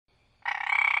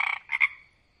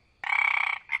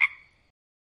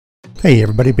Hey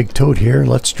everybody, Big Toad here.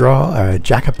 Let's draw a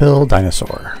Jakapil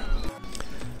Dinosaur.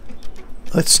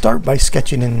 Let's start by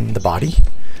sketching in the body.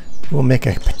 We'll make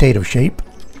a potato shape,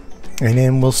 and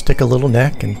then we'll stick a little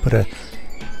neck and put an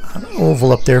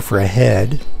oval up there for a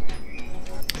head,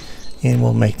 and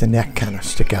we'll make the neck kind of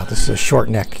stick out. This is a short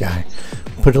neck guy.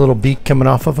 Put a little beak coming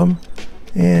off of him,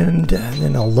 and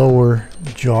then a lower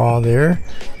jaw there.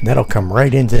 That'll come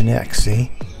right into the neck,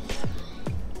 see?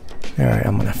 Alright,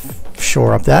 I'm going to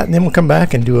shore up that, and then we'll come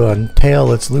back and do a tail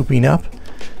that's looping up.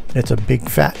 It's a big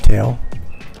fat tail.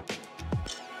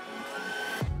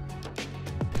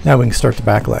 Now we can start the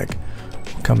back leg.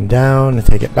 We'll come down and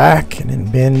take it back and then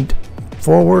bend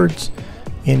forwards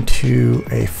into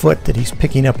a foot that he's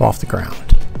picking up off the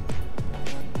ground.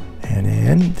 And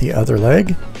then the other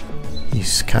leg,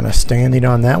 he's kind of standing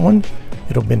on that one.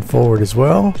 It'll bend forward as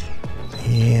well,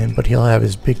 but he'll have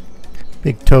his big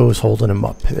toes holding him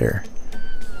up there.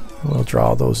 We'll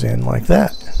draw those in like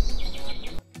that.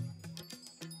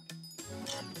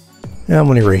 Now I'm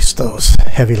going to erase those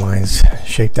heavy lines,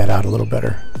 shape that out a little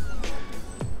better.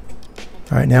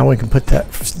 Alright, now we can put that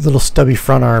little stubby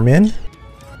front arm in.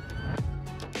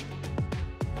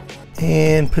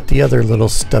 And put the other little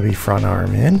stubby front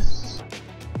arm in.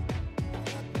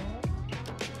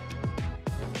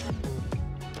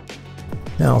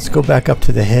 Now let's go back up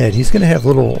to the head. He's going to have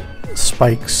little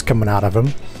spikes coming out of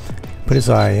him. Put his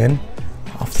eye in.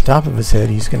 Off the top of his head,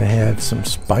 he's going to have some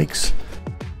spikes.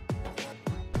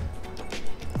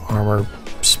 Armor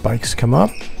spikes come up.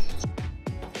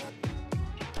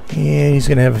 And he's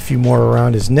going to have a few more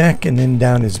around his neck and then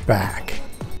down his back.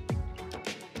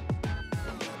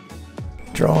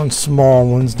 Drawing small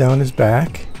ones down his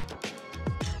back.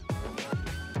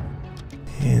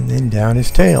 And then down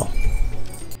his tail.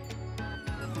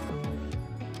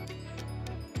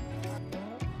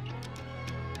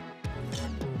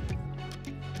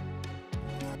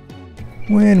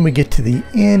 When we get to the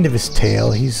end of his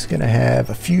tail, he's going to have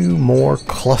a few more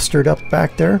clustered up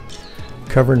back there,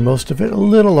 covering most of it, a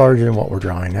little larger than what we're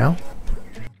drawing now.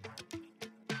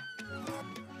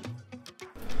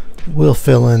 We'll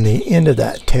fill in the end of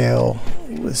that tail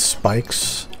with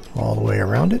spikes all the way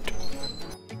around it.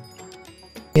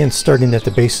 And starting at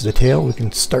the base of the tail, we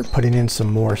can start putting in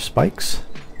some more spikes.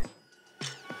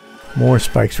 More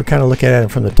spikes. We're kind of looking at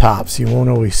it from the top, so you won't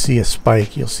always see a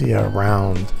spike. You'll see a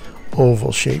round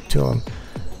oval shape to them.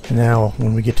 And now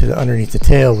when we get to the underneath the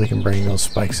tail, we can bring those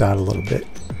spikes out a little bit.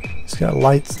 It's got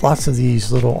lots of these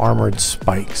little armored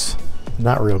spikes,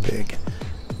 not real big.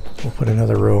 We'll put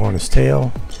another row on his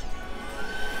tail,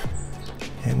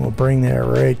 and we'll bring that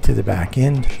right to the back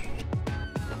end.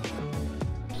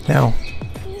 Now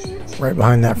right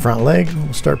behind that front leg,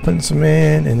 we'll start putting some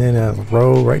in, and then a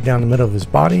row right down the middle of his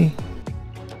body.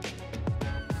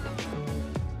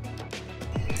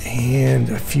 And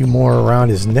a few more around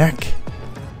his neck.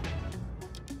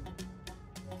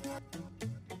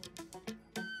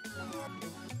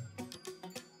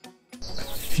 A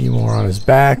few more on his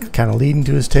back, kind of leading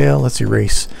to his tail. Let's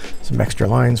erase some extra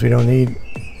lines we don't need.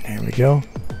 There we go.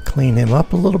 Clean him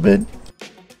up a little bit.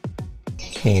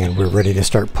 And we're ready to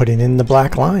start putting in the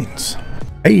black lines.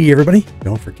 Hey everybody,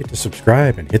 don't forget to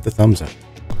subscribe and hit the thumbs up.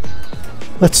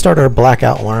 Let's start our black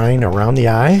outline around the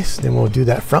eyes. Then we'll do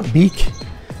that front beak.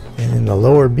 And then the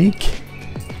lower beak.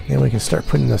 Then we can start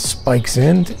putting the spikes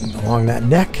in along that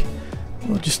neck.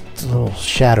 Well, just a little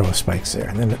shadow of spikes there.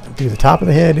 And then do the top of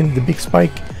the head into the big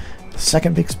spike, the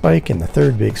second big spike, and the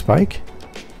third big spike.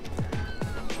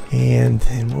 And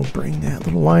then we'll bring that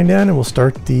little line down, and we'll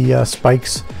start the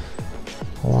spikes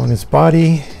along his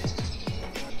body.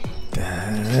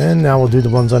 And now we'll do the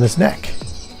ones on his neck.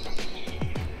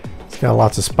 It's got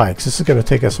lots of spikes. This is going to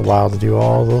take us a while to do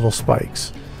all the little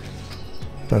spikes.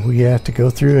 But we have to go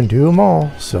through and do them all,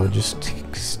 so just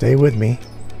stay with me.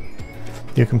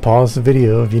 You can pause the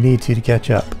video if you need to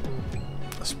catch up.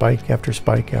 Spike after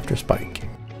spike after spike.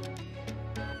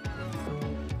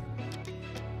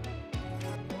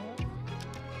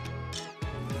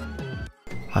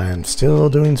 I am still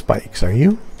doing spikes, are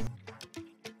you?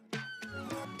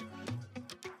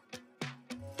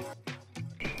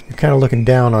 You're kind of looking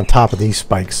down on top of these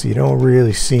spikes, so you don't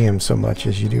really see them so much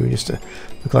as you do just to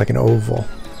look like an oval.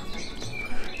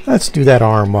 Let's do that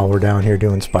arm while we're down here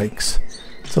doing spikes.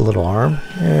 It's a little arm,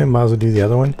 and might as well do the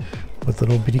other one with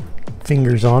little bitty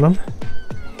fingers on them.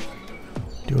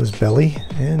 Do his belly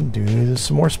and do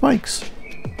some more spikes.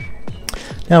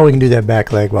 Now we can do that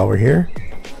back leg while we're here.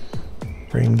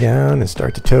 Bring down and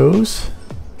start the toes.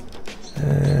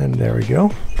 And there we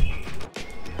go.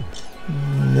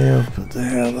 Now,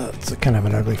 that's kind of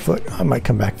an ugly foot. I might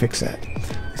come back fix that.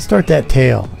 Start that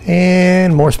tail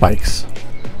and more spikes.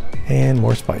 And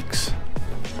more spikes.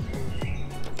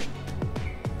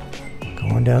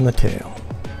 Going down the tail.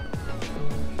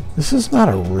 This is not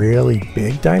a really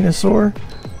big dinosaur.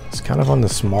 It's kind of on the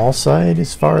small side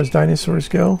as far as dinosaurs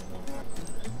go.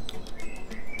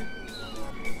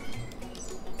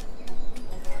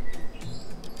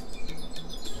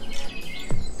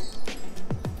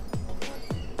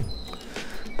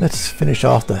 Let's finish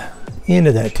off the end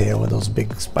of that tail with those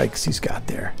big spikes he's got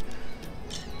there.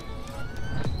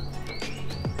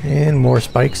 And more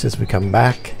spikes as we come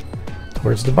back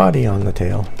towards the body on the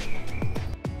tail.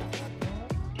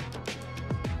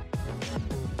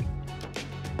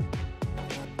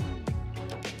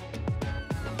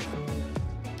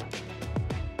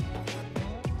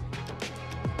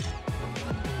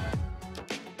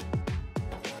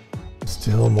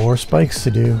 Still more spikes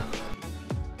to do.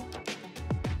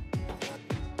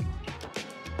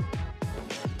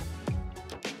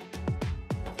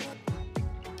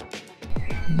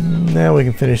 Now we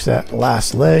can finish that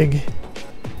last leg.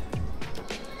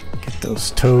 Get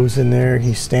those toes in there.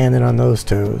 He's standing on those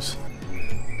toes.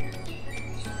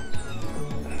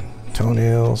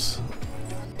 Toenails.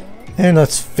 And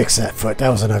let's fix that foot. That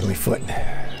was an ugly foot.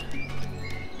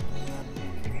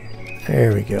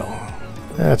 There we go.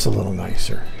 That's a little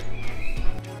nicer.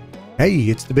 Hey,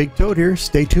 it's the Big Toad here.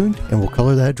 Stay tuned and we'll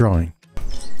color that drawing.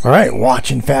 Alright,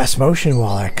 watch in fast motion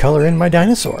while I color in my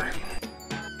dinosaur.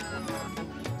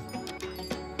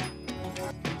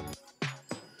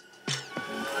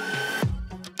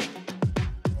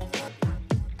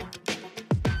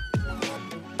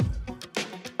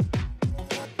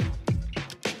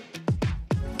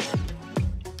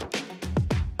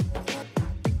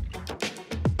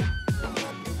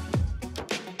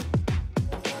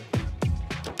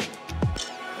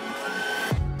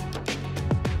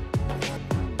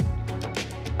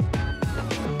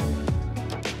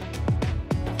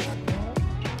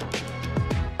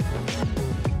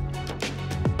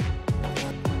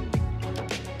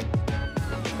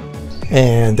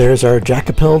 And there's our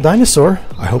Jakapil Dinosaur.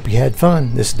 I hope you had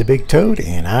fun. This is the Big Toad,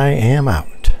 and I am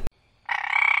out.